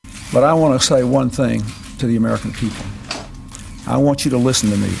But I want to say one thing to the American people. I want you to listen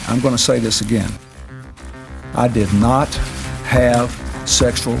to me. I'm going to say this again. I did not have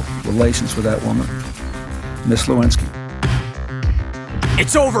sexual relations with that woman, Miss Lewinsky.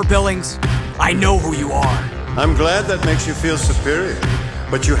 It's over, Billings. I know who you are. I'm glad that makes you feel superior,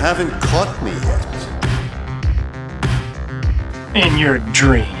 but you haven't caught me yet. In your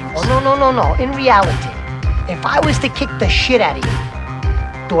dreams. Oh, no. In reality, if I was to kick the shit out of you,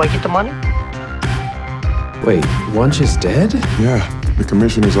 do I get the money? Wait, Wunsch is dead? Yeah, the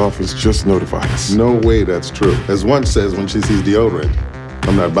commissioner's office just notified us. No way that's true. As Wunsch says when she sees deodorant,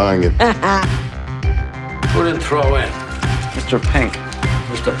 I'm not buying it. Who didn't throw in? Mr. Pink.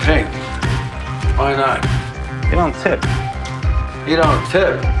 Mr. Pink. Why not? You don't tip. You don't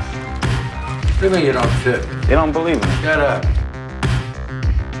tip? What do you mean you don't tip? You don't believe me. Shut up.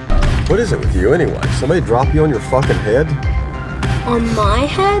 What is it with you anyway? Somebody drop you on your fucking head? On my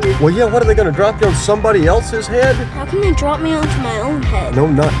head? Well, yeah, what are they gonna drop you on somebody else's head? How can they drop me onto my own head? No,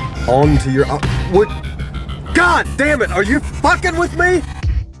 not onto your... what? God damn it, are you fucking with me?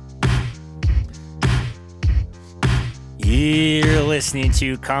 You're listening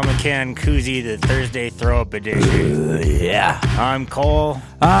to Comic Can Coozie, the Thursday Throw-Up Edition. Yeah. I'm Cole.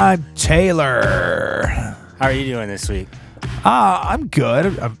 I'm Tayler. How are you doing this week? I'm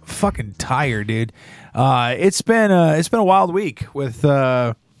good. I'm fucking tired, dude. It's been a wild week with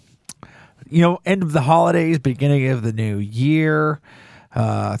end of the holidays, beginning of the new year,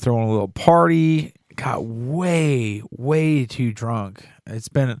 throwing a little party. Got way too drunk. It's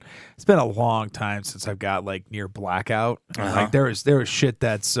been a long time since I've got like near blackout. Like there was shit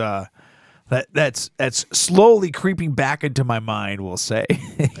that's slowly creeping back into my mind, we'll say.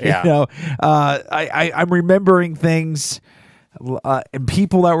 Yeah. I'm remembering things and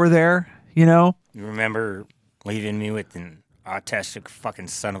people that were there, You remember leaving me with an autistic fucking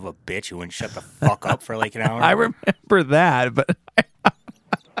son of a bitch who wouldn't shut the fuck up for like an hour? I remember that, but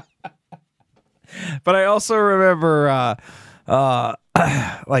but I also remember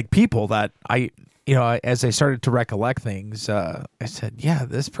like people that as I started to recollect things, I said, yeah,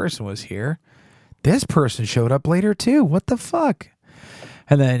 this person was here. This person showed up later too. What the fuck?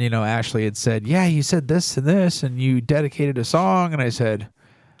 And then, Ashley had said, yeah, you said this and this, and you dedicated a song. And I said,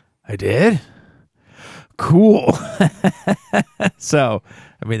 I did? Cool. So,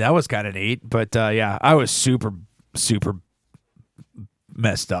 I mean, that was kind of neat. But, yeah, I was super, super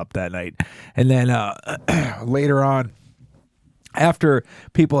messed up that night. And then later on, after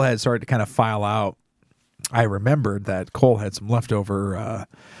people had started to kind of file out, I remembered that Cole had some leftover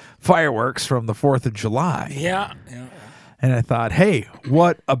fireworks from the 4th of July. Yeah. And I thought, hey,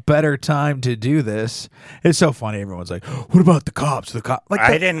 what a better time to do this. It's so funny. Everyone's like, what about the cops?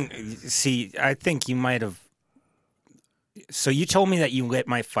 I didn't see. I think you might have. So you told me that you lit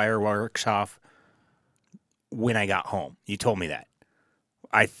my fireworks off when I got home. You told me that.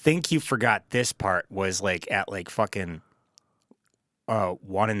 I think you forgot this part was like at like fucking 1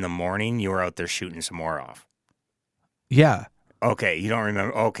 a.m. You were out there shooting some more off. Yeah. Okay, you don't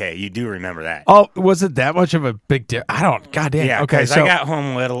remember. Okay, you do remember that. Oh, was it that much of a big deal? I don't. Goddamn. Yeah. Okay. So I got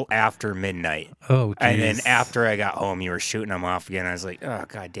home a little after midnight. Oh, geez. And then after I got home, you were shooting them off again. I was like, oh,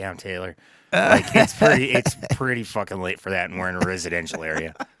 goddamn, Tayler. Like it's pretty fucking late for that, and we're in a residential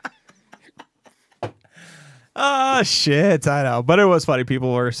area. Oh shit! I know, but it was funny.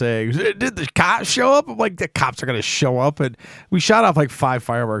 People were saying, "Did the cops show up?" I'm like, the cops are gonna show up, and we shot off like 5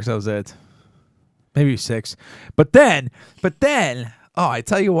 fireworks. That was it. Maybe 6. But then, oh, I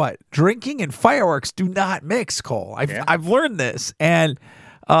tell you what, drinking and fireworks do not mix, Cole. I've learned this, and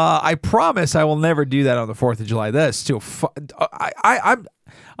I promise I will never do that on the 4th of July. That's too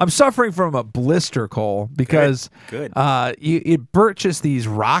I'm suffering from a blister, Cole, because Good. You purchase these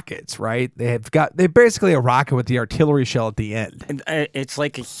rockets, right? They're basically a rocket with the artillery shell at the end. And it's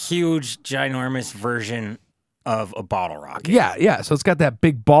like a huge, ginormous version of a bottle rocket. Yeah. So it's got that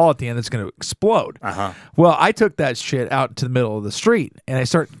big ball at the end that's going to explode. Well, I took that shit out to the middle of the street, and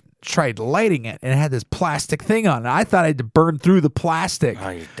I tried lighting it, and it had this plastic thing on it. I thought I had to burn through the plastic. Oh,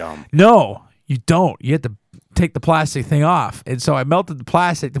 you're dumb. No, you don't. You have to take the plastic thing off. And so I melted the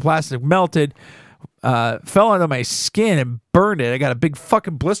plastic. The plastic melted, fell onto my skin and burned it. I got a big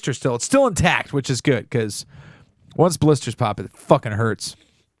fucking blister still. It's still intact, which is good, because once blisters pop, it fucking hurts.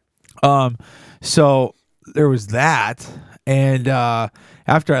 So there was that. And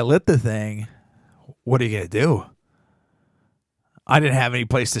after I lit the thing, what are you going to do? I didn't have any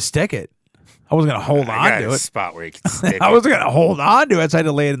place to stick it. I wasn't going to hold on to it. Spot where you can stick it. I wasn't going to hold on to it, so I had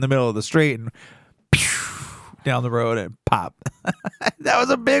to lay it in the middle of the street and down the road and pop. That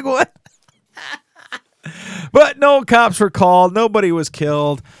was a big one. But no cops were called. Nobody was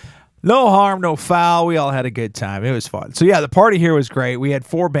killed. No harm, no foul. We all had a good time. It was fun. So yeah, the party here was great. We had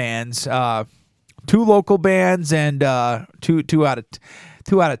 4 bands, 2 local bands and two out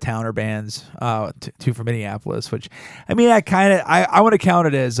of towner bands, 2 from Minneapolis. Which, I mean, I want to count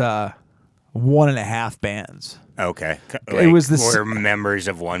it as 1.5 bands. Okay, It was were members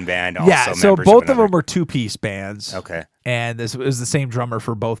of one band. Yeah, Also so members both of of them another. were 2-piece bands. Okay, and this was the same drummer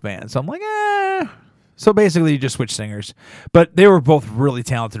for both bands. So I'm like, So basically, you just switch singers. But they were both really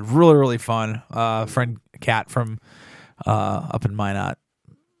talented, really, really fun. Friend Kat from up in Minot,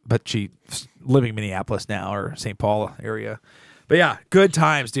 but she's living in Minneapolis now, or St. Paul area. But yeah, good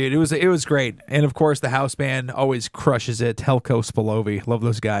times, dude. It was great. And of course, the house band always crushes it. Helco Spilovi, love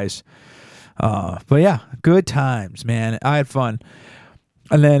those guys. But yeah, good times, man. I had fun.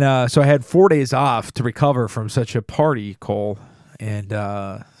 And then, so I had 4 days off to recover from such a party, Cole. And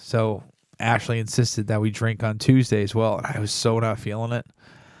so Ashley insisted that we drink on Tuesday as well. And I was so not feeling it.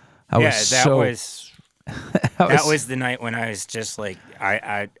 That was the night when I was just like,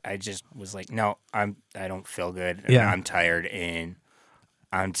 I just was like, no, I don't feel good. And I'm tired and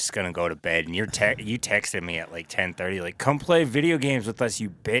I'm just gonna go to bed. And you texted me at like 10:30, like, come play video games with us, you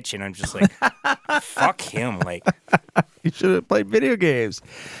bitch. And I'm just like, fuck him. Like, you should have played video games.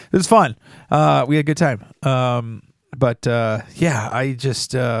 It was fun. We had a good time. But yeah, I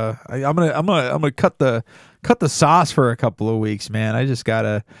just I'm gonna cut the sauce for a couple of weeks, man. I just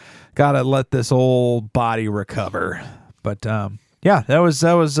gotta let this old body recover. But yeah, that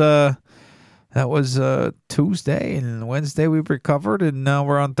was Tuesday, and Wednesday we recovered, and now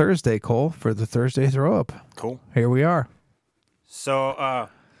we're on Thursday, Cole, for the Thursday throw up. Cool. Here we are. So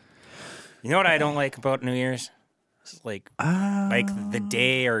you know what I don't like about New Year's? It's like the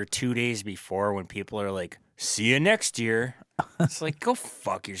day or 2 days before when people are like, see you next year. It's like, go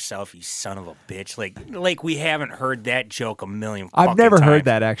fuck yourself, you son of a bitch. Like we haven't heard that joke a million fucking I've never times. heard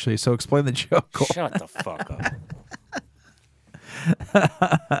that, actually, so explain the joke, Cole. Shut the fuck up.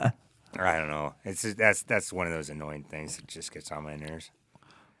 I don't know. It's just, that's one of those annoying things that just gets on my nerves.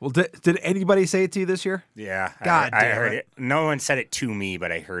 Well, did anybody say it to you this year? Yeah. God I damn heard it. No one said it to me,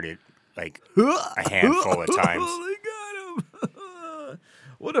 but I heard it like a handful of times. They got him.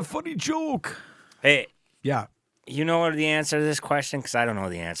 What a funny joke. Hey. Yeah. You know what the answer to this question? Because I don't know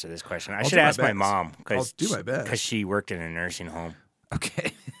the answer to this question. I should do my ask my best. mom. I'll do my best. Because she worked in a nursing home.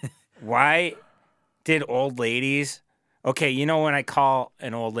 Okay. Why did old ladies... Okay, you know when I call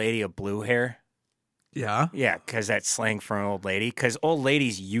an old lady a blue hair? Yeah. Yeah, because that's slang for an old lady. Because old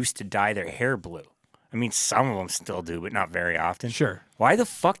ladies used to dye their hair blue. I mean, some of them still do, but not very often. Sure. Why the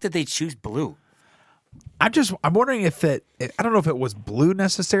fuck did they choose blue? I'm wondering if I don't know if it was blue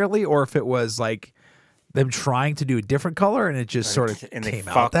necessarily, or if it was like them trying to do a different color and it just sort of came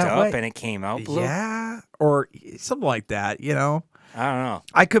out that way. And it came out blue? Yeah, or something like that, you know? I don't know.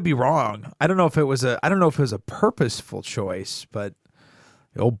 I could be wrong. I don't know if it was a purposeful choice, but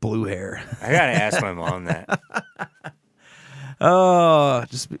the old blue hair. I gotta ask my mom that. Oh,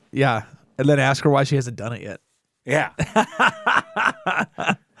 yeah, and then ask her why she hasn't done it yet. Yeah.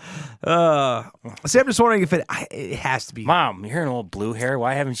 See, I'm just wondering if it has to be. Mom, you're an old blue hair.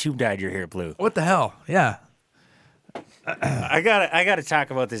 Why haven't you dyed your hair blue? What the hell? Yeah. I gotta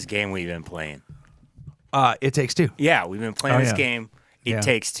talk about this game we've been playing. It Takes Two. Yeah, we've been playing this game. It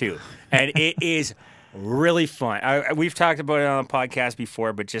Takes Two, and it is really fun. We've talked about it on the podcast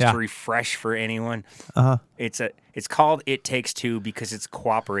before, but just to refresh for anyone, it's called It Takes Two because it's a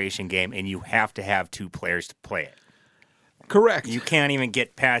cooperation game, and you have to have 2 players to play it. Correct. You can't even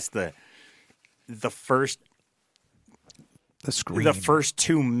get past the first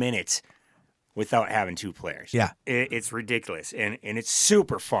 2 minutes without having 2 players. Yeah, it's ridiculous, and it's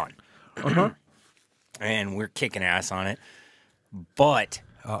super fun. And we're kicking ass on it. But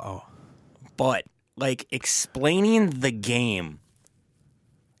like explaining the game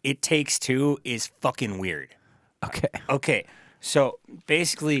It Takes Two is fucking weird. Okay. So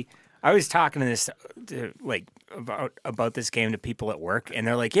basically, I was talking about this game to people at work, and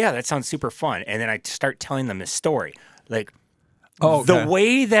they're like, "Yeah, that sounds super fun." And then I start telling them this story. Like, the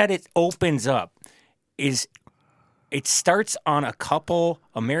way that it opens up is it starts on a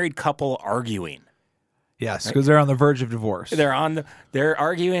married couple arguing. Yes, because they're on the verge of divorce. They're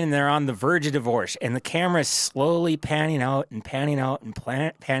arguing and they're on the verge of divorce, and the camera is slowly panning out and panning out and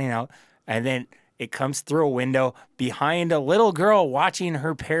panning out, and then it comes through a window behind a little girl watching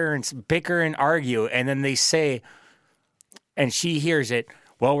her parents bicker and argue, and then they say, and she hears it,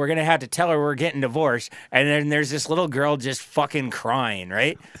 well, we're going to have to tell her we're getting divorced, and then there's this little girl just fucking crying,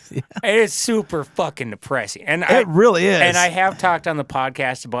 right? Yeah. And it's super fucking depressing. And it really is. And I have talked on the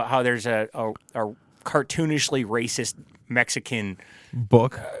podcast about how there's a cartoonishly racist Mexican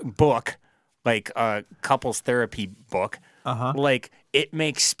book, like a couples therapy book. Like it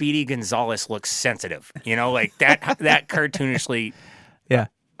makes Speedy Gonzalez look sensitive. You know, like that cartoonishly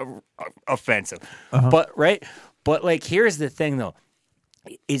offensive. But like here's the thing though,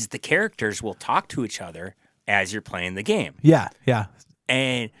 is the characters will talk to each other as you're playing the game. Yeah.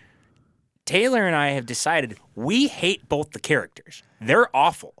 And Tayler and I have decided we hate both the characters. They're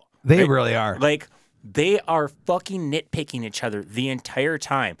awful. They really are. Like, they are fucking nitpicking each other the entire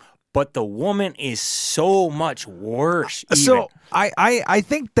time. But the woman is so much worse. So I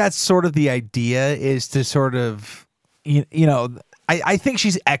think that's sort of the idea, is to sort of, I think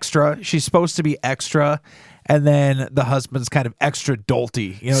she's extra. She's supposed to be extra. And then the husband's kind of extra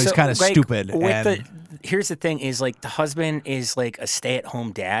dolty. He's kind of stupid. Here's the thing is, like, the husband is like a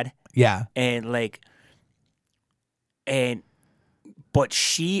stay-at-home dad. Yeah. But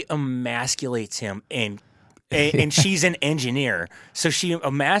she emasculates him and she's an engineer. So she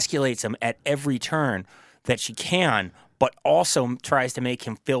emasculates him at every turn that she can, but also tries to make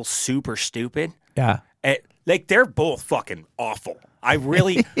him feel super stupid. Yeah. Like, they're both fucking awful. I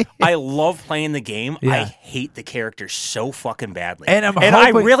love playing the game. Yeah. I hate the characters so fucking badly. And I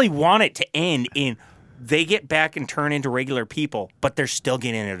really want it to end in they get back and turn into regular people, but they're still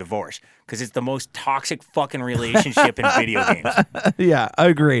getting a divorce because it's the most toxic fucking relationship in video games. Yeah,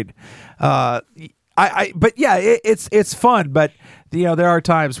 agreed. But yeah, it's fun. But there are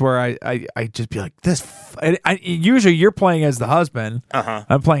times where I just be like this. Usually you're playing as the husband.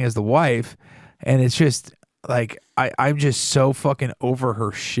 I'm playing as the wife, and it's just like I'm just so fucking over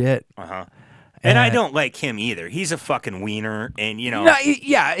her shit. And I don't like him either. He's a fucking wiener, and No,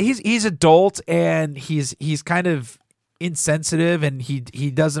 he's adult, and he's kind of insensitive, and he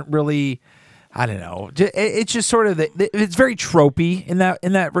doesn't really. I don't know. It's just sort of it's very tropey in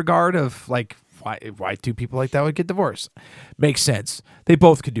that regard of like why two people like that would get divorced. Makes sense. They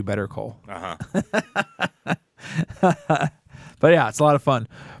both could do better, Cole. But yeah, it's a lot of fun.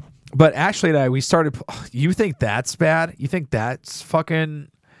 But Ashley and I, we started. You think that's bad? You think that's fucking?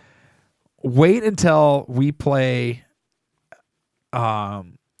 Wait until we play. Well,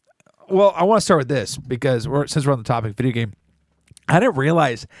 I want to start with this because since we're on the topic, video game. I didn't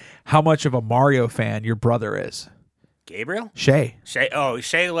realize how much of a Mario fan your brother is. Gabriel? Shay. Oh,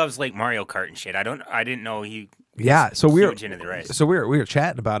 Shay loves like Mario Kart and shit. I didn't know he. Yeah, so we were into the race. So we were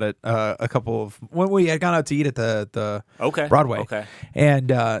chatting about it a couple of when we had gone out to eat at the Broadway. Okay.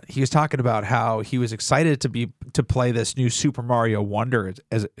 And he was talking about how he was excited to play this new Super Mario Wonder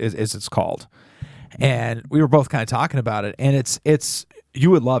as it's called. And we were both kind of talking about it, and it's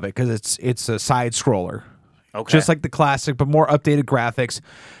you would love it because it's a side scroller. Okay. Just like the classic, but more updated graphics.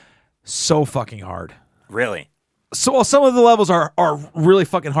 So fucking hard. Really? So some of the levels are really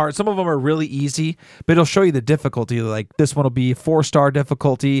fucking hard. Some of them are really easy, but it'll show you the difficulty. Like this one will be 4-star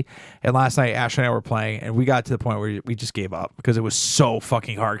difficulty. And last night, Ashley and I were playing, and we got to the point where we just gave up because it was so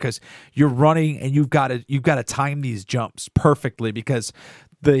fucking hard. Because you're running and you've got to time these jumps perfectly because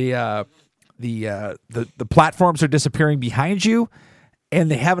the platforms are disappearing behind you. And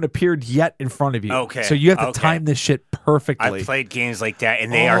they haven't appeared yet in front of you. Okay. So you have to time this shit perfectly. I've played games like that,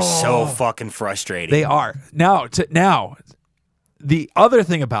 and they are so fucking frustrating. They are. Now, the other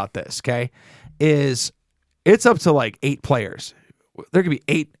thing about this, okay, is it's up to like 8 players. There could be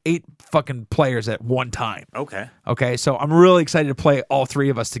eight fucking players at one time. Okay. Okay, so I'm really excited to play all 3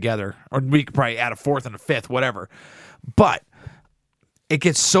 of us together. Or we could probably add a 4th and a 5th, whatever. But it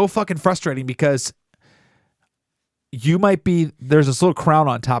gets so fucking frustrating because there's this little crown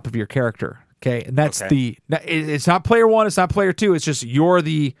on top of your character, okay? And that's it's not player 1, it's not player 2, it's just you're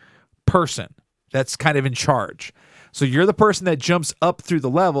the person that's kind of in charge. So you're the person that jumps up through the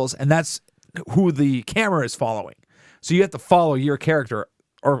levels, and that's who the camera is following. So you have to follow your character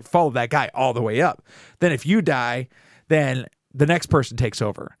or follow that guy all the way up. Then if you die, then the next person takes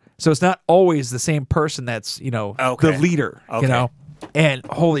over. So it's not always the same person that's, the leader, And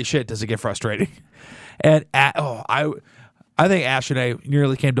holy shit, does it get frustrating. And I think Ash and I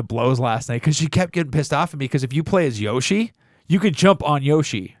nearly came to blows last night because she kept getting pissed off at me because if you play as Yoshi, you can jump on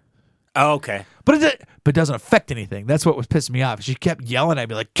Yoshi. Oh, okay. But it doesn't affect anything. That's what was pissing me off. She kept yelling at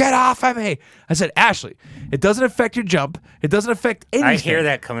me like, "Get off of me!" I said, "Ashley, it doesn't affect your jump. It doesn't affect anything." I hear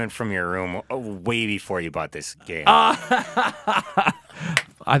that coming from your room way before you bought this game. I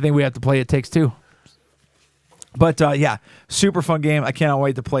think we have to play It Takes Two. But yeah, super fun game. I cannot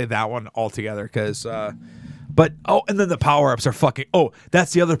wait to play that one all together because. And then the power ups are fucking. Oh,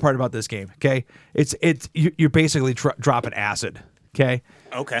 that's the other part about this game. Okay, you're basically dropping acid. Okay.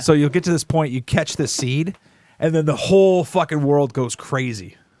 Okay. So you'll get to this point, you catch the seed, and then the whole fucking world goes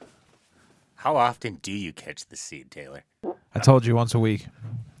crazy. How often do you catch the seed, Taylor? I told you once a week.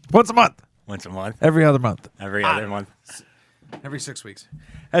 Once a month. Once a month? Every other month. Every other month? Every 6 weeks.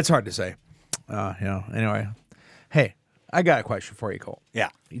 That's hard to say. Anyway. Hey, I got a question for you, Cole. Yeah.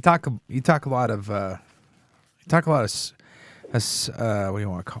 You talk a lot of what do you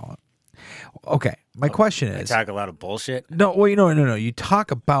want to call it? Okay, my question is, I talk a lot of bullshit. No, well, no. You talk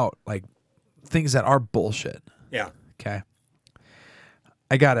about like things that are bullshit. Yeah. Okay.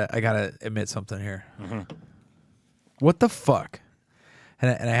 I gotta admit something here. Mm-hmm. What the fuck? And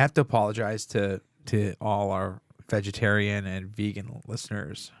I have to apologize to all our vegetarian and vegan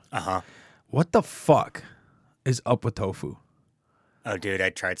listeners. What the fuck is up with tofu? Oh, dude,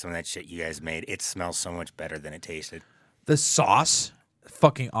 I tried some of that shit you guys made. It smells so much better than it tasted. The sauce,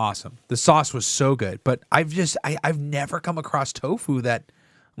 fucking awesome. The sauce was so good, but I've never come across tofu that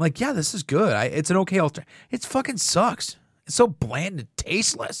I'm like, yeah, this is good. It's an okay alternative. It fucking sucks. It's so bland and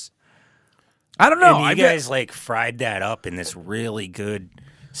tasteless. I don't know. And you guys like fried that up in this really good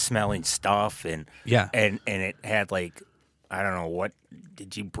smelling stuff, and and it had like, I don't know, what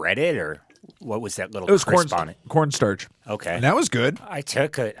did you bread it, or what was that little crisp on it? Cornstarch. Okay, and that was good. I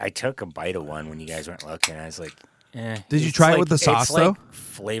took a bite of one when you guys weren't looking. I was like, Did you try it with the sauce though? Like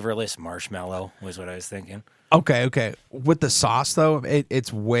flavorless marshmallow was what I was thinking. Okay. With the sauce though,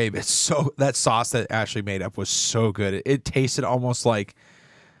 that sauce that Ashley made up was so good. It tasted almost like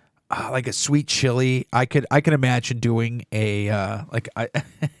a sweet chili. I could imagine doing a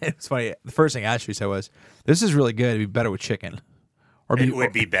it's funny. The first thing Ashley said was, "This is really good. It'd be better with chicken." It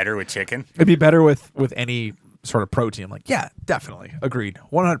would be better with chicken. It'd be better with any sort of protein. I'm like, yeah, definitely, agreed,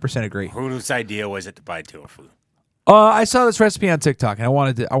 100% agree. Whose idea was it to buy tofu? I saw this recipe on TikTok and I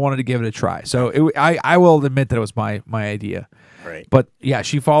wanted to give it a try. So I will admit that it was my idea. Right. But yeah,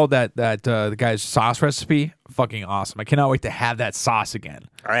 she followed that the guy's sauce recipe. Fucking awesome. I cannot wait to have that sauce again.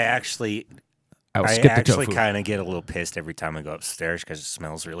 I actually kind of get a little pissed every time I go upstairs because it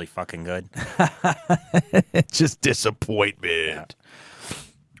smells really fucking good. It's just disappointment.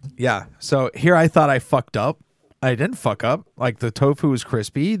 Yeah. So here I thought I fucked up. I didn't fuck up. Like the tofu was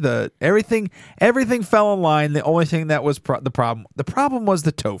crispy. Everything fell in line. The only thing that was the problem was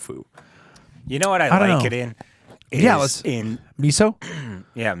the tofu. You know what I like it in? In miso.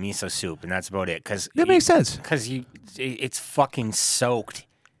 Yeah, miso soup, and that's about it. That makes sense. Because it's fucking soaked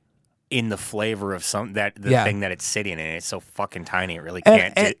in the flavor of thing that it's sitting in. It's so fucking tiny. It really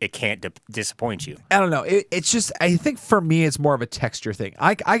can't disappoint you. I don't know. It's just, I think for me, it's more of a texture thing.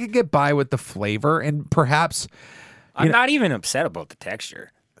 I could get by with the flavor, and perhaps I'm not even upset about the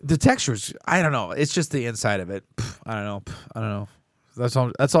texture. The texture's, I don't know. It's just the inside of it. I don't know. That's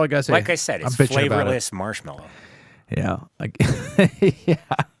all I gotta say. Like I said, it's flavorless marshmallow. Yeah. Yeah.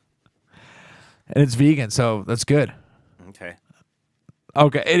 And it's vegan, so that's good.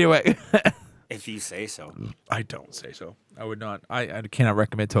 Okay, anyway. If you say so. I don't say so. I would not. I cannot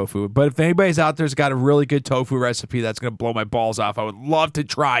recommend tofu. But if anybody's out there's got a really good tofu recipe that's going to blow my balls off, I would love to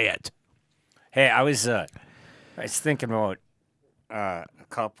try it. Hey, I was thinking about a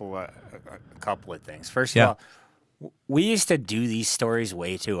couple of things. First of all, we used to do these stories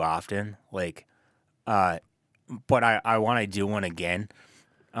way too often. Like, but I want to do one again.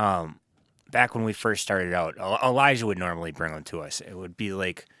 Back when we first started out, Elijah would normally bring them to us. It would be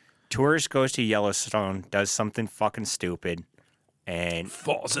like, tourist goes to Yellowstone, does something fucking stupid, and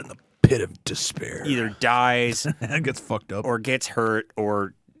falls in the pit of despair. Either dies, gets fucked up, or gets hurt,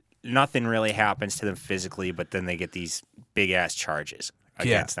 or nothing really happens to them physically, but then they get these big ass charges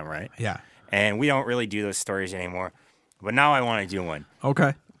against them, right? Yeah. And we don't really do those stories anymore. But now I want to do one.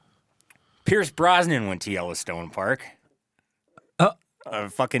 Okay. Pierce Brosnan went to Yellowstone Park.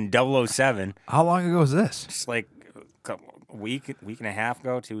 Fucking 007. How long ago was this? Just like a week and a half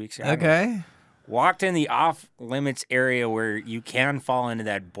ago, 2 weeks ago. Okay. Walked in the off-limits area where you can fall into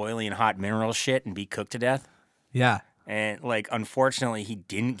that boiling hot mineral shit and be cooked to death. Yeah. And, like, unfortunately, he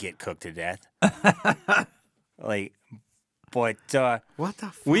didn't get cooked to death. Like, but what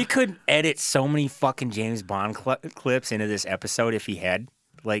the fuck? We could edit so many fucking James Bond clips into this episode if he had,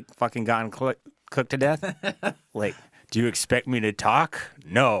 like, fucking gotten cooked to death. Like, do you expect me to talk?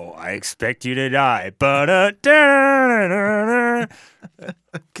 No, I expect you to die.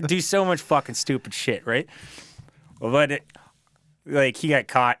 Could do so much fucking stupid shit, right? But he got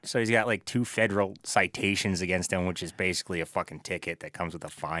caught, so he's got like 2 federal citations against him, which is basically a fucking ticket that comes with a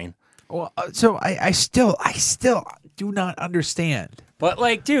fine. Well, so I still do not understand. But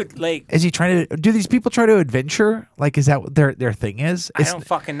like, dude, like, is he trying to? Do these people try to adventure? Like, is that what their thing is? I don't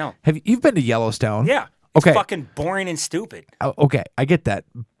fucking know. You've been to Yellowstone? Yeah. It's Okay. fucking boring and stupid. Okay, I get that,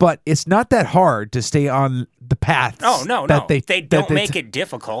 but it's not that hard to stay on the path. Oh no, that no, they don't that make it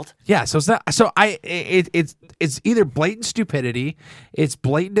difficult. Yeah, so it's not. So it's either blatant stupidity, it's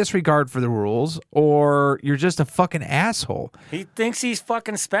blatant disregard for the rules, or you're just a fucking asshole. He thinks he's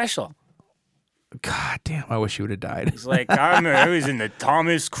fucking special. God damn! I wish you would have died. He's like, I was in the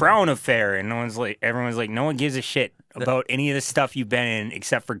Thomas Crown affair, and everyone's like, no one gives a shit about any of the stuff you've been in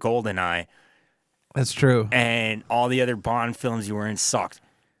except for GoldenEye. That's true. And all the other Bond films you were in sucked.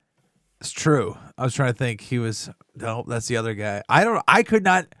 It's true. I was trying to think. He was no. That's the other guy. I could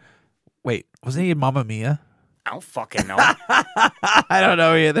not. Wait, wasn't he in Mamma Mia? I don't fucking know. I don't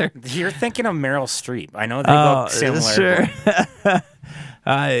know either. You're thinking of Meryl Streep. I know they look similar. Sure.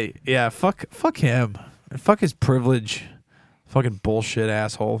 Fuck him. And fuck his privilege. Fucking bullshit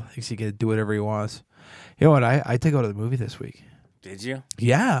asshole. Thinks he can do whatever he wants. You know what? I did go to the movie this week. Did you?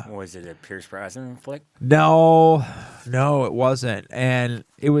 Yeah. Was it a Pierce Brosnan flick? No, it wasn't. And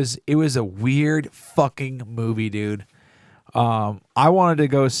it was a weird fucking movie, dude. I wanted to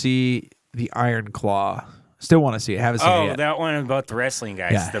go see The Iron Claw. Still want to see it. Haven't seen it yet. Oh, that one about the wrestling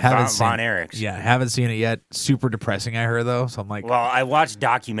guys, Yeah, the haven't Von seen- Erichs. Yeah, haven't seen it yet. Super depressing, I heard, though. So I'm like, Well, I watched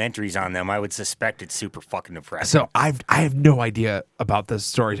documentaries on them. I would suspect it's super fucking depressing. so I have no idea about this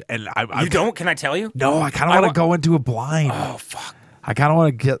story, and I You don't? Can I tell you? No, I kind of want to go into it blind. Oh, fuck. I kind of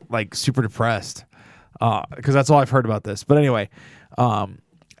want to get like super depressed because that's all I've heard about this. But anyway,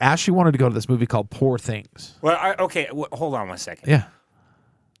 Ashley wanted to go to this movie called Poor Things. Well, hold on one second. Yeah.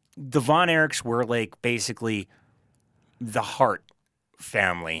 The Von Erichs were like basically the Hart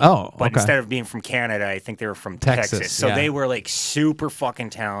family. Oh, But okay. instead of being from Canada, I think they were from Texas, Texas. So yeah. they were like super fucking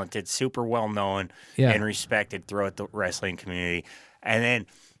talented, super well known, Yeah. and respected throughout the wrestling community. And then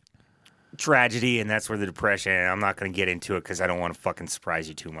tragedy, and that's where the depression. And I'm not going to get into it because I don't want to fucking surprise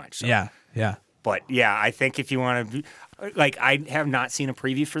you too much. So. Yeah. But yeah, I think if you want to, like, I have not seen a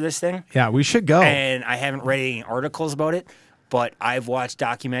preview for this thing. Yeah, we should go. And I haven't read any articles about it, but I've watched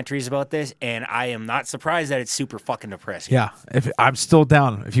documentaries about this, and I am not surprised that it's super fucking depressing. Yeah, if I'm still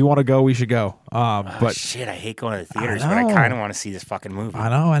down. If you want to go, we should go. But shit, I hate going to the theaters, but I kind of want to see this fucking movie.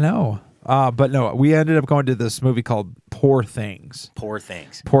 I know. But no, we ended up going to this movie called Poor Things. Poor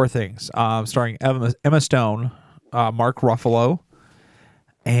Things. Starring Emma Stone, Mark Ruffalo,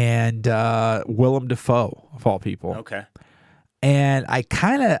 and Willem Dafoe, of all people. Okay. And I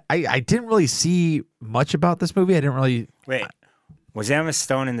didn't really see much about this movie. I didn't really. Wait, was Emma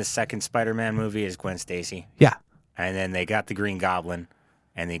Stone in the second Spider-Man movie as Gwen Stacy? Yeah. And then they got the Green Goblin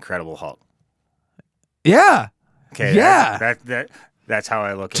and the Incredible Hulk. Yeah. Okay. Yeah. That's how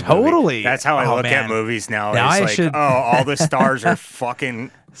I look at Totally. movies. That's how I look at movies now. It's like, all the stars are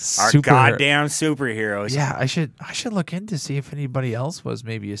fucking goddamn superheroes. Yeah, I should look into see if anybody else was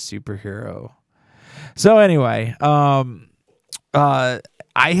maybe a superhero. So anyway, I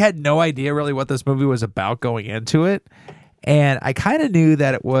had no idea really what this movie was about going into it, and I kind of knew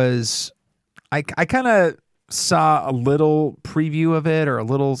that it was. I kind of saw a little preview of it or a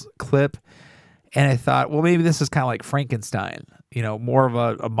little clip, and I thought, well, maybe this is kind of like Frankenstein, more of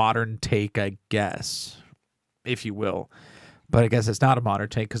a modern take, I guess, if you will. But I guess it's not a modern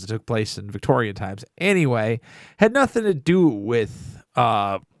take because it took place in Victorian times. Anyway, had nothing to do with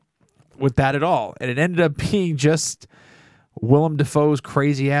that at all, and it ended up being just Willem Dafoe's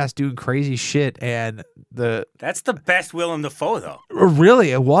crazy ass doing crazy shit, and that's the best Willem Dafoe though.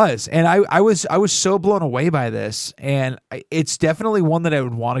 Really, it was, and I was so blown away by this, and it's definitely one that I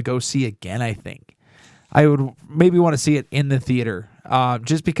would want to go see again. I think I would maybe want to see it in the theater,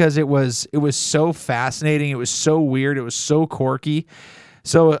 just because it was so fascinating, it was so weird, it was so quirky.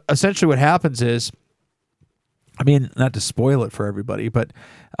 So essentially, what happens is, I mean, not to spoil it for everybody, but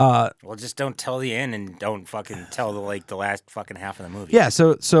well, just don't tell the end and don't fucking tell the last fucking half of the movie. Yeah,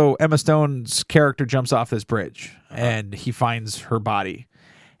 so Emma Stone's character jumps off this bridge and he finds her body,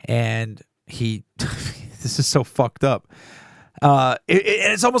 and he this is so fucked up. And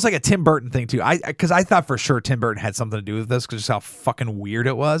it's almost like a Tim Burton thing too. Because I thought for sure Tim Burton had something to do with this because just how fucking weird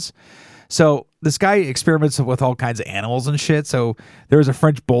it was. So this guy experiments with all kinds of animals and shit. So there was a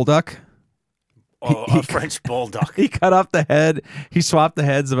French bulldog. Oh, a French bulldog. He cut off the head. He swapped the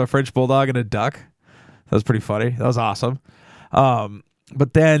heads of a French bulldog and a duck. That was pretty funny. That was awesome.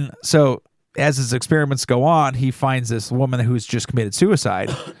 But then, so as his experiments go on, he finds this woman who's just committed suicide.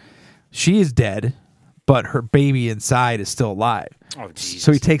 She is dead, but her baby inside is still alive. Oh, Jesus.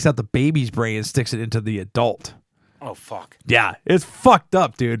 So he takes out the baby's brain and sticks it into the adult. Oh, fuck. Yeah, it's fucked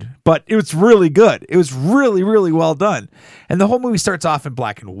up, dude. But it was really good. It was really, really well done. And the whole movie starts off in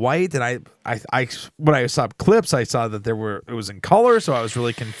black and white. And I when I saw clips, I saw that it was in color, so I was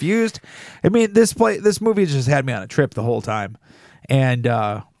really confused. I mean, this movie just had me on a trip the whole time, and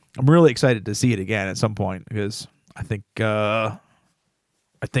I'm really excited to see it again at some point because I think it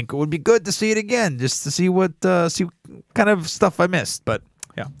would be good to see it again, just to see what kind of stuff I missed. But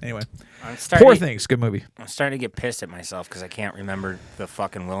yeah, anyway. Poor Things, good movie. I'm starting to get pissed at myself because I can't remember the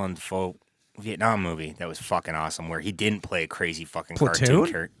fucking Willem Dafoe Vietnam movie that was fucking awesome where he didn't play a crazy fucking cartoon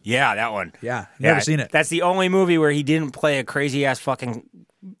character. Yeah, that one. Yeah, never seen it. That's the only movie where he didn't play a crazy ass fucking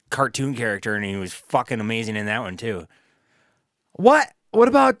cartoon character, and he was fucking amazing in that one too. What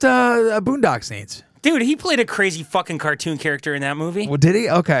about Boondock Saints? Dude, he played a crazy fucking cartoon character in that movie. Well, did he?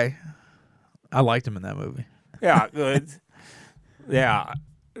 Okay. I liked him in that movie. Yeah, good. Yeah.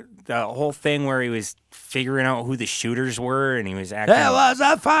 The whole thing where he was figuring out who the shooters were and he was acting... There was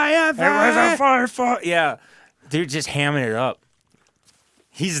a firefight! There was a firefight! Yeah. Dude, just hamming it up.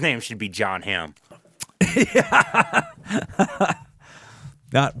 His name should be John Hamm. Yeah.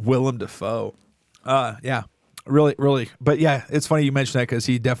 Not Willem Dafoe. Yeah. Really, really. But yeah, it's funny you mentioned that because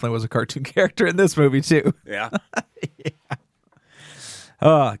he definitely was a cartoon character in this movie too. Yeah.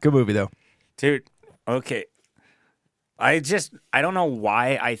 Yeah. Good movie though. Dude, okay. I don't know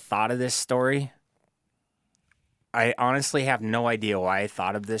why I thought of this story. I honestly have no idea why I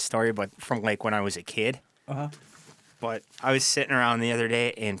thought of this story, but from like when I was a kid. Uh-huh. But I was sitting around the other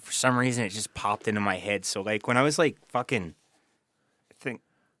day and for some reason it just popped into my head. So like when I was like fucking,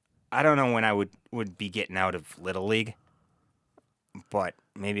 I don't know when I would be getting out of Little League, but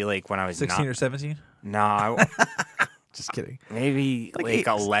maybe like when I was 16 or 17? No. Just kidding. Maybe like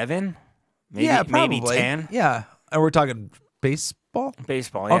 11? Maybe, yeah, probably. Maybe 10? Yeah. And we're talking baseball?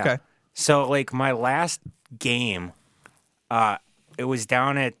 Baseball, yeah. Okay. So, like, my last game, it was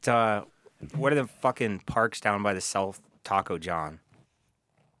down at, what are the fucking parks down by the South Taco John?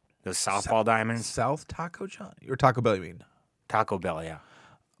 Those softball diamonds? South Taco John? Or Taco Bell, you mean? Taco Bell, yeah.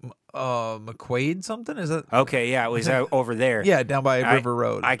 McQuade something? Is that? Okay, yeah, it was over there. Yeah, down by River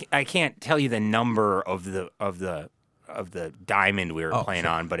Road. I can't tell you the number of the diamond we were playing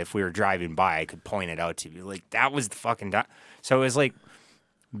on, but if we were driving by, I could point it out to you. Like, that was the fucking So it was like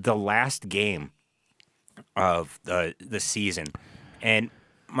the last game of the season. And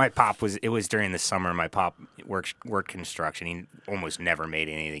my pop it was during the summer. My pop worked construction. He almost never made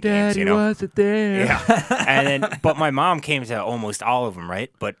any of the games, you know? wasn't there. Yeah. And then, but my mom came to almost all of them, right?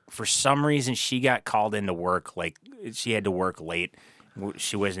 But for some reason, she got called into work. Like, she had to work late.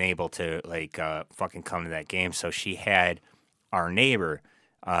 She wasn't able to like fucking come to that game, so she had our neighbor,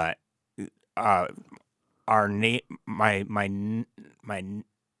 my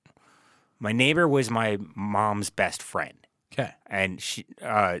neighbor was my mom's best friend. Okay, and she,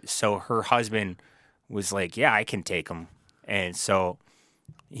 so her husband was like, "Yeah, I can take him," and so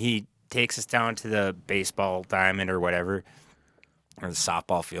he takes us down to the baseball diamond or whatever, or the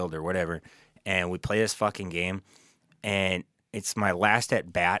softball field or whatever, and we play this fucking game, and it's my last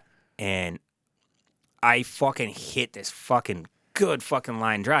at bat, and I fucking hit this fucking good fucking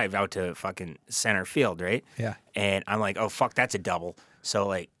line drive out to fucking center field, right? Yeah. And I'm like, oh, fuck, that's a double. So,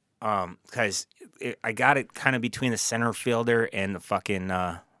 like, because I got it kind of between the center fielder and the fucking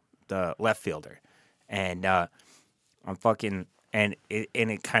the left fielder. And I'm fucking, and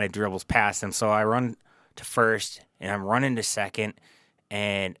it kind of dribbles past him. So I run to first, and I'm running to second,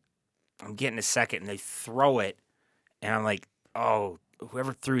 and I'm getting to second, and they throw it, and I'm like, oh,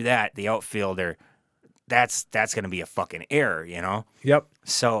 whoever threw that, the outfielder, that's going to be a fucking error, you know? Yep.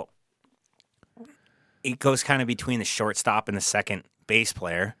 So it goes kind of between the shortstop and the second base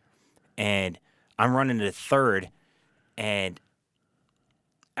player, and I'm running to third, and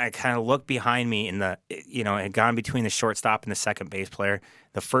I kind of look behind me in the, it had gone between the shortstop and the second base player.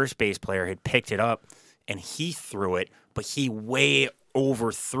 The first base player had picked it up, and he threw it, but he way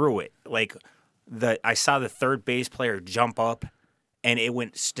overthrew it. Like, I saw the third base player jump up, and it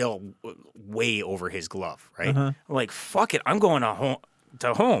went still way over his glove, right? Uh-huh. I'm like, fuck it, I'm going to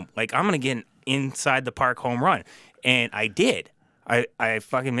home. Like, I'm going to get an inside the park home run. And I did. I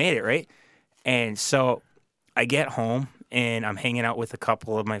fucking made it, right? And so I get home, and I'm hanging out with a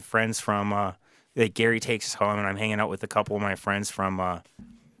couple of my friends from Gary takes us home, and I'm hanging out with a couple of my friends from the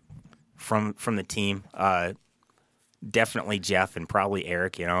team. Definitely Jeff and probably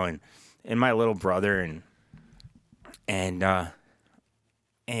Eric, and my little brother, and at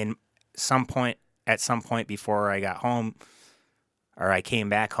some point before I got home, or I came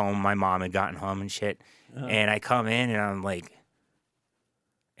back home, my mom had gotten home and shit, and I come in and I'm like,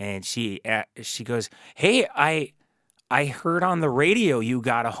 and she goes, "Hey, I heard on the radio you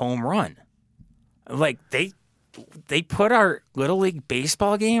got a home run. Like, they put our Little League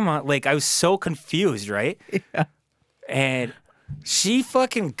baseball game on. Like, I was so confused, right? Yeah. And she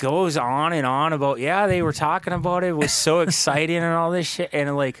fucking goes on and on about, yeah, they were talking about it. It was so exciting and all this shit. And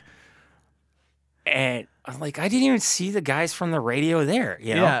I'm like, I didn't even see the guys from the radio there,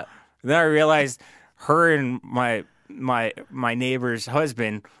 you know? Yeah. Then I realized her and my neighbor's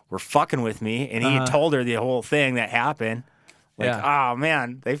husband were fucking with me, and he had told her the whole thing that happened. Like, oh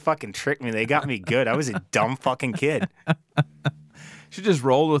man, they fucking tricked me. They got me good. I was a dumb fucking kid. She just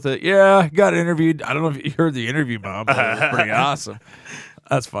rolled with it. Yeah, got interviewed. I don't know if you heard the interview, Mom, but it was pretty awesome.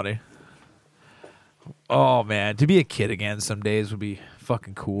 That's funny. Oh man, to be a kid again some days would be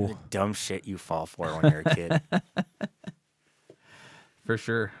fucking cool. The dumb shit you fall for when you're a kid. For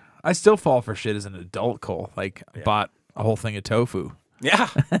sure. I still fall for shit as an adult, Cole. Like, bought a whole thing of tofu. Yeah.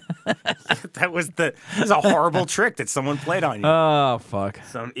 That was a horrible trick that someone played on you. Oh, fuck.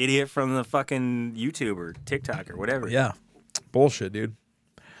 Some idiot from the fucking YouTube or TikTok or whatever. Yeah. Bullshit, dude.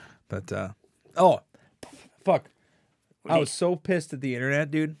 But, oh, fuck. I was so pissed at the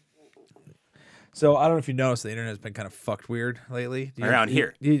internet, dude. So, I don't know if you noticed, the internet's been kind of fucked weird lately. Around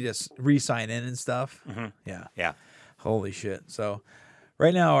here. You just re-sign in and stuff. Mm-hmm. Yeah. Yeah. Holy shit. So,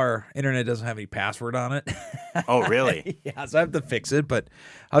 right now, our internet doesn't have any password on it. Oh, really? Yeah, so I have to fix it. But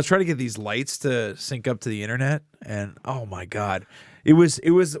I was trying to get these lights to sync up to the internet, and oh my god, it was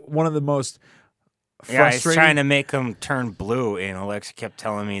one of the most frustrating. Yeah, I was trying to make them turn blue, and Alexa kept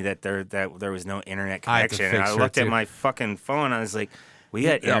telling me that there was no internet connection. And I looked at my fucking phone, and I was like, "We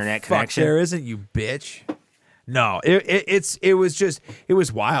got internet connection." There isn't, you bitch. No, it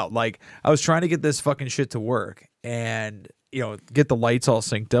was wild. Like, I was trying to get this fucking shit to work, and get the lights all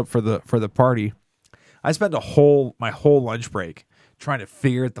synced up for the party. I spent my whole lunch break trying to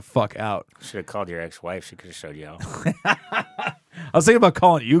figure it the fuck out. Should have called your ex-wife. She could have showed you how. I was thinking about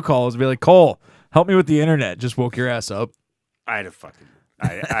calling you, Calls, and be like, Cole, help me with the internet. Just woke your ass up. I'd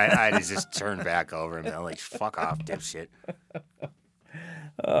have just turned back over and been like, fuck off, dipshit.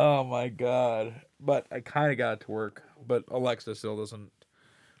 Oh my god. But I kind of got it to work. But Alexa still doesn't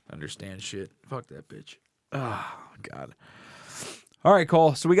understand shit. Fuck that bitch. Oh god. All right,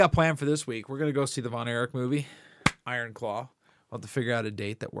 Cole. So we got planned for this week. We're going to go see the Von Erich movie, Iron Claw. We'll have to figure out a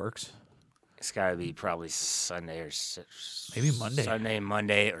date that works. It's got to be probably Sunday or maybe Monday. Sunday,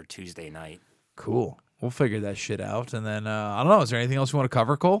 Monday, or Tuesday night. Cool. We'll figure that shit out. And then, I don't know. Is there anything else you want to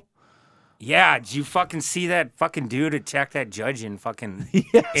cover, Cole? Yeah. Did you fucking see that fucking dude attack that judge in fucking in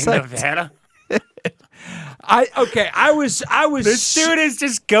Nevada? I was. This dude is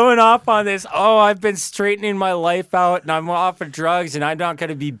just going off on this. Oh, I've been straightening my life out, and I'm off of drugs, and I'm not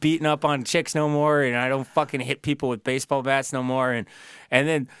gonna be beating up on chicks no more, and I don't fucking hit people with baseball bats no more, and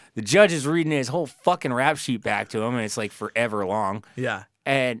then the judge is reading his whole fucking rap sheet back to him, and it's like forever long. Yeah,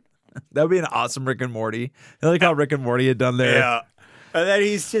 and that would be an awesome Rick and Morty. I like how Rick and Morty had done there. Yeah, and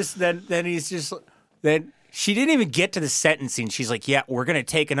then she didn't even get to the sentencing. She's like, yeah, we're going to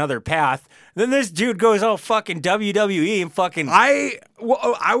take another path. Then this dude goes all fucking WWE and fucking... I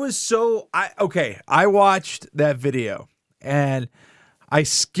watched that video and I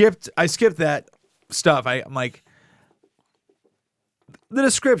skipped that stuff. I'm like, the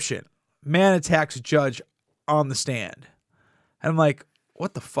description, man attacks a judge on the stand. And I'm like,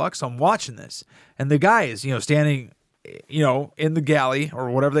 what the fuck? So I'm watching this. And the guy is, standing... in the galley or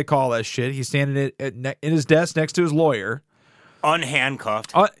whatever they call that shit. He's standing in his desk next to his lawyer,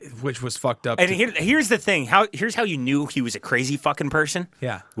 unhandcuffed, which was fucked up. And here's the thing: here's how you knew he was a crazy fucking person.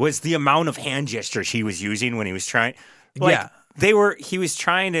 Yeah, was the amount of hand gestures he was using when he was trying. He was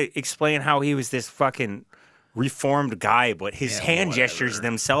trying to explain how he was this fucking reformed guy, but his hand gestures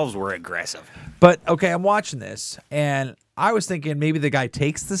themselves were aggressive. But okay, I'm watching this, and I was thinking maybe the guy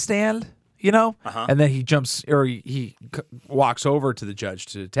takes the stand. And then he jumps or he walks over to the judge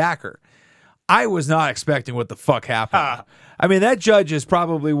to attack her. I was not expecting what the fuck happened. I mean, that judge is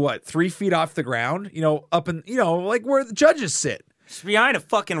probably 3 feet off the ground, up in, like where the judges sit. It's behind a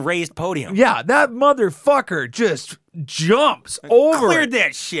fucking raised podium. Yeah, that motherfucker just jumps over. Cleared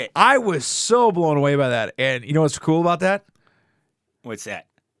that shit. I was so blown away by that. And you know what's cool about that? What's that?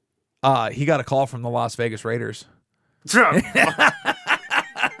 He got a call from the Las Vegas Raiders.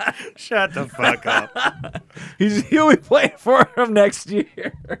 Shut the fuck up. He'll be playing for him next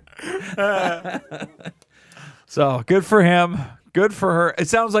year. So good for him. Good for her. It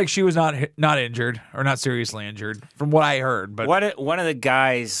sounds like she was not injured or not seriously injured from what I heard. But one of the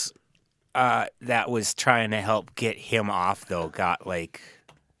guys that was trying to help get him off though got like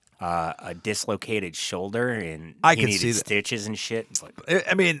a dislocated shoulder and I he can needed see that. stitches and shit. It's like,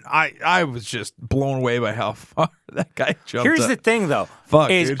 I mean, I was just blown away by how far that guy jumped. here's up. the thing, though,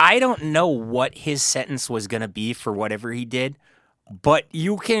 is dude. I don't know what his sentence was going to be for whatever he did, but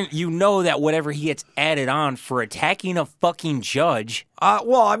you know that whatever he gets added on for attacking a fucking judge.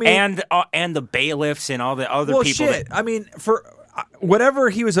 Well, I mean, and the bailiffs and all the other well, people. shit. I mean, for whatever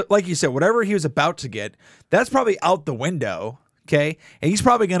he was, like you said, whatever he was about to get, that's probably out the window. Okay, and he's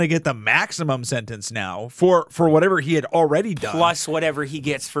probably going to get the maximum sentence now for whatever he had already done, plus whatever he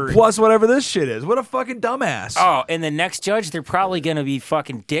gets for plus whatever this shit is. What a fucking dumbass! Oh, and the next judge, they're probably going to be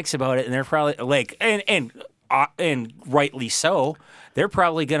fucking dicks about it, and they're probably like, and rightly so. They're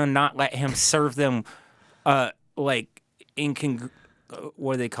probably going to not let him serve them, like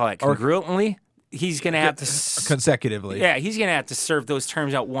what do they call it? Congruently. He's going to have to consecutively. Yeah, he's going to have to serve those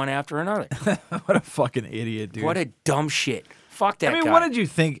terms out one after another. What a fucking idiot, dude! What a dumb shit. Fuck that guy. I mean, what did you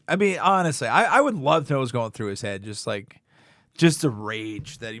think? I mean, honestly, I would love to know what's going through his head. Just the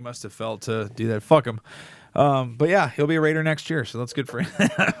rage that he must have felt to do that. Fuck him. But yeah, he'll be a Raider next year, so that's good for him.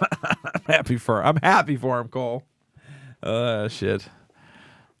 I'm happy for him, Cole. Shit.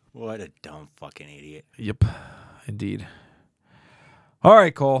 What a dumb fucking idiot. Yep, indeed. All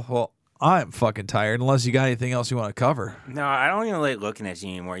right, Cole. Well, I'm fucking tired. Unless you got anything else you want to cover. No, I don't even like looking at you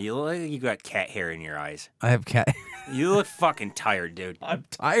anymore. You look like you got cat hair in your eyes. I have cat. You look fucking tired, dude. I'm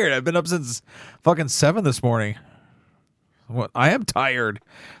tired. I've been up since fucking 7 this morning. What? I am tired.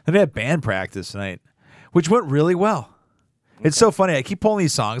 I had band practice tonight, which went really well. Okay. It's so funny. I keep pulling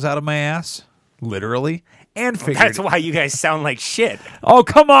these songs out of my ass, literally, and figuratively. That's why you guys sound like shit. Oh,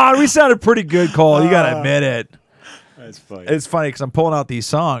 come on. We sounded pretty good, Cole. You got to admit it. That's funny. It's funny because I'm pulling out these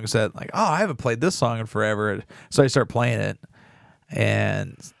songs that, like, I haven't played this song in forever. So I start playing it,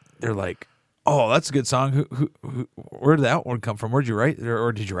 and they're like, oh, that's a good song. Where did that one come from? Where'd you write,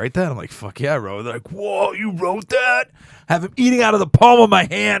 or did you write that? I'm like, fuck yeah, I wrote it. They're like, whoa, you wrote that? Have him eating out of the palm of my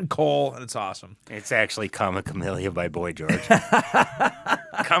hand, Cole, and it's awesome. It's actually Comic Camellia by Boy George.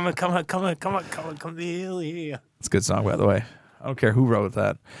 Come on, Camellia. It's a good song, by the way. I don't care who wrote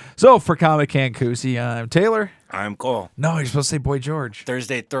that. So for Comic Can Coozie, I'm Tayler. I'm Cole. No, you're supposed to say Boy George.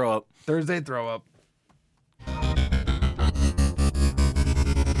 Thursday throw up. Thursday throw up.